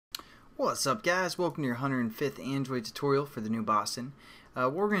What's up, guys? Welcome to your 105th Android tutorial for the new Boston.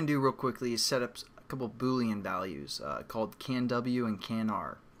 What we're going to do real quickly is set up a couple Boolean values called CanW and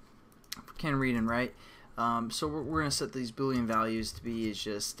CanR. Can read and write. So we're going to set these Boolean values to be is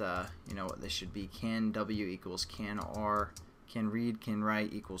just what they should be. CanW equals CanR, can read, can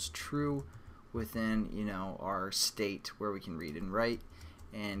write equals true within our state where we can read and write,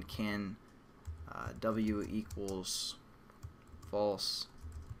 and can W equals false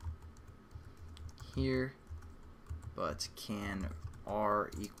here, but can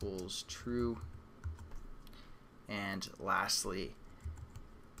R equals true, and lastly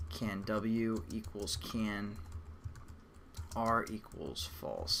can W equals can R equals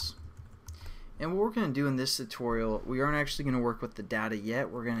false. And what we're going to do in this tutorial, we aren't actually going to work with the data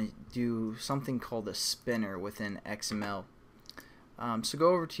yet. We're going to do something called a spinner within XML. So go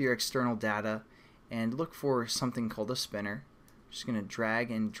over to your external data and look for something called a spinner. Just going to drag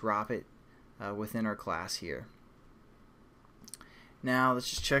and drop it within our class here. Now let's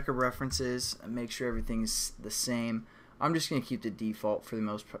just check our references and make sure everything's the same. I'm just going to keep the default for the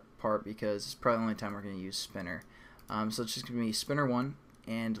most part because it's probably the only time we're going to use spinner. So it's just going to be spinner1,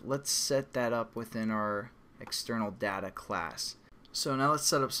 and let's set that up within our external data class. So now let's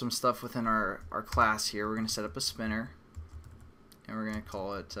set up some stuff within our class here. We're going to set up a spinner, and we're going to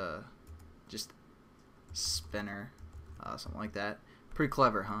call it just spinner, something like that. Pretty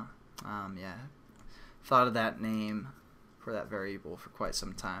clever, huh? Yeah, thought of that name for that variable for quite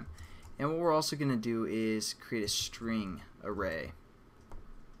some time. And what we're also going to do is create a string array.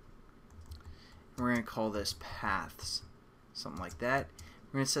 And we're going to call this paths, something like that.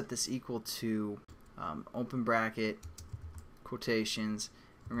 We're going to set this equal to open bracket, quotations.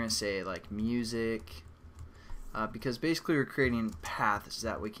 We're going to say like music, because basically we're creating paths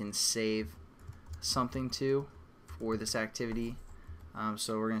that we can save something to for this activity.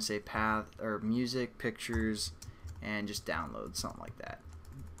 So we're going to say path or music, pictures, and just download, something like that.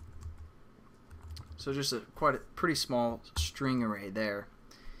 So just quite a pretty small string array there,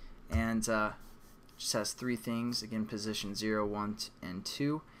 and just has three things, again position 0, 1, and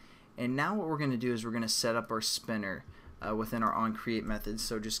 2. And now what we're going to do is we're going to set up our spinner within our onCreate method.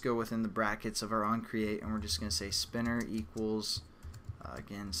 So just go within the brackets of our onCreate, and we're just going to say spinner equals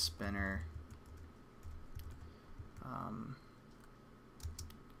again spinner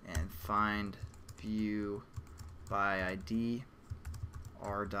and find view by ID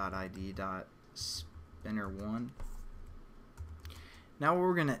r.id.spinner1. Now what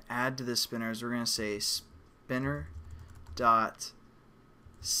we're going to add to the spinner is we're going to say spinner dot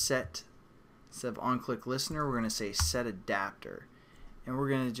set, instead of onClick listener, we're going to say set adapter, and we're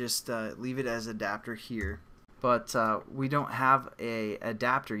going to just leave it as adapter here, but we don't have a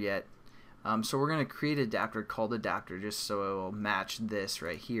adapter yet. So we're going to create an adapter called adapter just so it will match this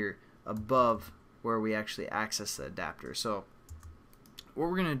right here above where we actually access the adapter. So what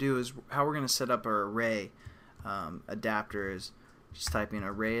we're going to do is how we're going to set up our array adapter is just type in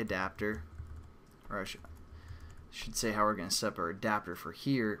ArrayAdapter, or I should say how we're going to set up our adapter for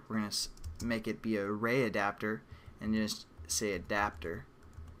here. We're going to make it be an ArrayAdapter and just say adapter.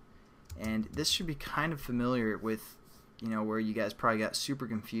 And this should be kind of familiar with where you guys probably got super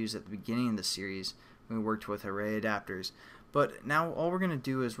confused at the beginning of the series when we worked with array adapters. But now all we're going to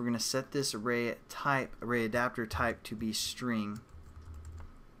do is we're going to set this ArrayAdapter type to be string,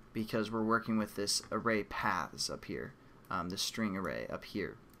 because we're working with this array paths up here, the string array up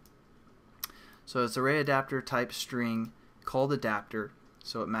here. So it's ArrayAdapter type string called adapter,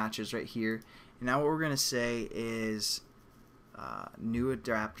 so it matches right here. And now what we're going to say is new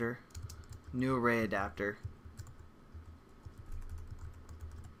adapter, new ArrayAdapter,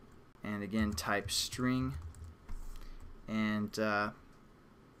 and again type string, and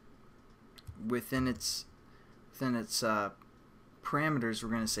within its parameters we're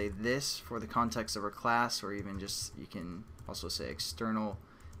going to say this for the context of our class, or even just you can also say external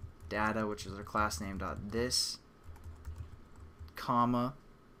data, which is our class name dot this, comma,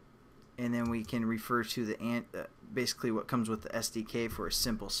 and then we can refer to the basically what comes with the SDK for a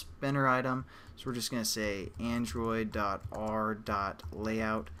simple spinner item. So we're just going to say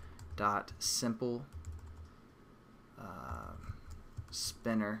android.r.layout.simple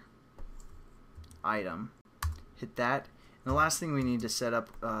spinner item. Hit that. And the last thing we need to set up,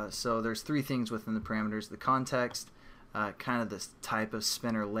 so there's three things within the parameters: the context, kind of the type of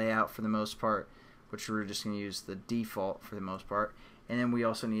spinner layout for the most part, which we're just going to use the default for the most part, and then we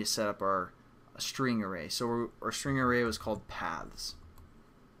also need to set up our string array. So our string array was called paths.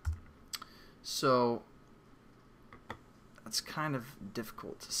 So that's kind of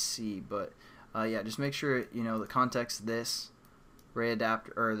difficult to see, but yeah, just make sure the context this,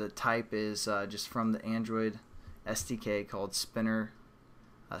 ArrayAdapter, or the type is just from the Android SDK called spinner,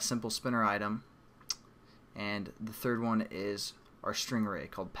 simple spinner item, and the third one is our string array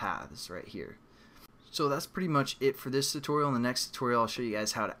called paths right here. So that's pretty much it for this tutorial. In the next tutorial I'll show you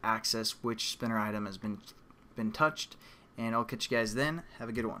guys how to access which spinner item has been touched, and I'll catch you guys then. Have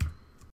a good one.